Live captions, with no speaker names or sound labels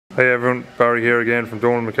Hi everyone, Barry here again from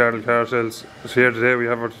Donald McCardle Car Sales. So here today we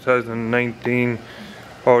have our 2019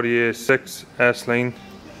 Audi A6 S Line.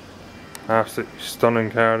 Absolutely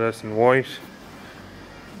stunning car, this in white.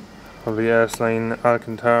 Of the S Line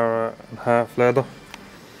Alcantara and Half Leather.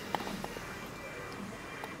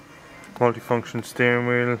 Multifunction steering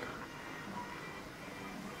wheel.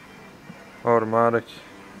 Automatic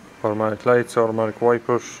lights, automatic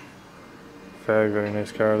wipers. Very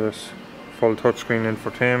nice car this. Full touchscreen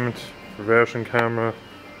infotainment, reversing camera,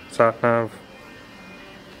 sat nav.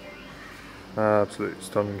 Absolutely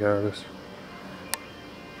stunning car this.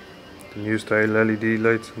 The new style LED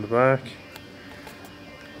lights on the back.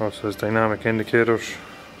 Also has dynamic indicators,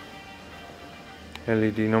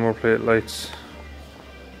 LED number plate lights,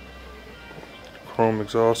 chrome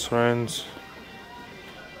exhaust surrounds.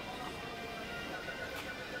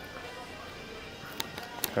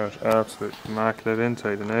 Car's absolutely immaculate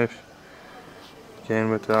inside and out.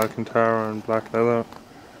 Again with the Alcantara and black leather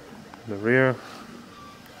in the rear.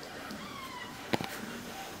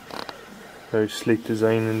 Very sleek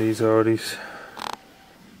design in these Audis.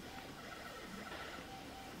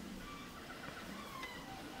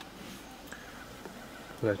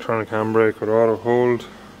 Electronic handbrake with auto hold.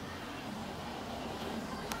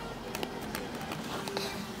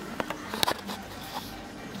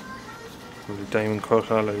 With the diamond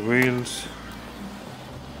cut alloy wheels.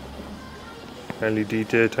 LED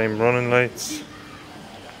daytime running lights. So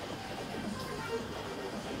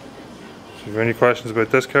if you have any questions about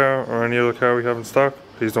this car or any other car we have in stock,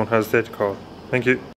 please don't hesitate to call. Thank you.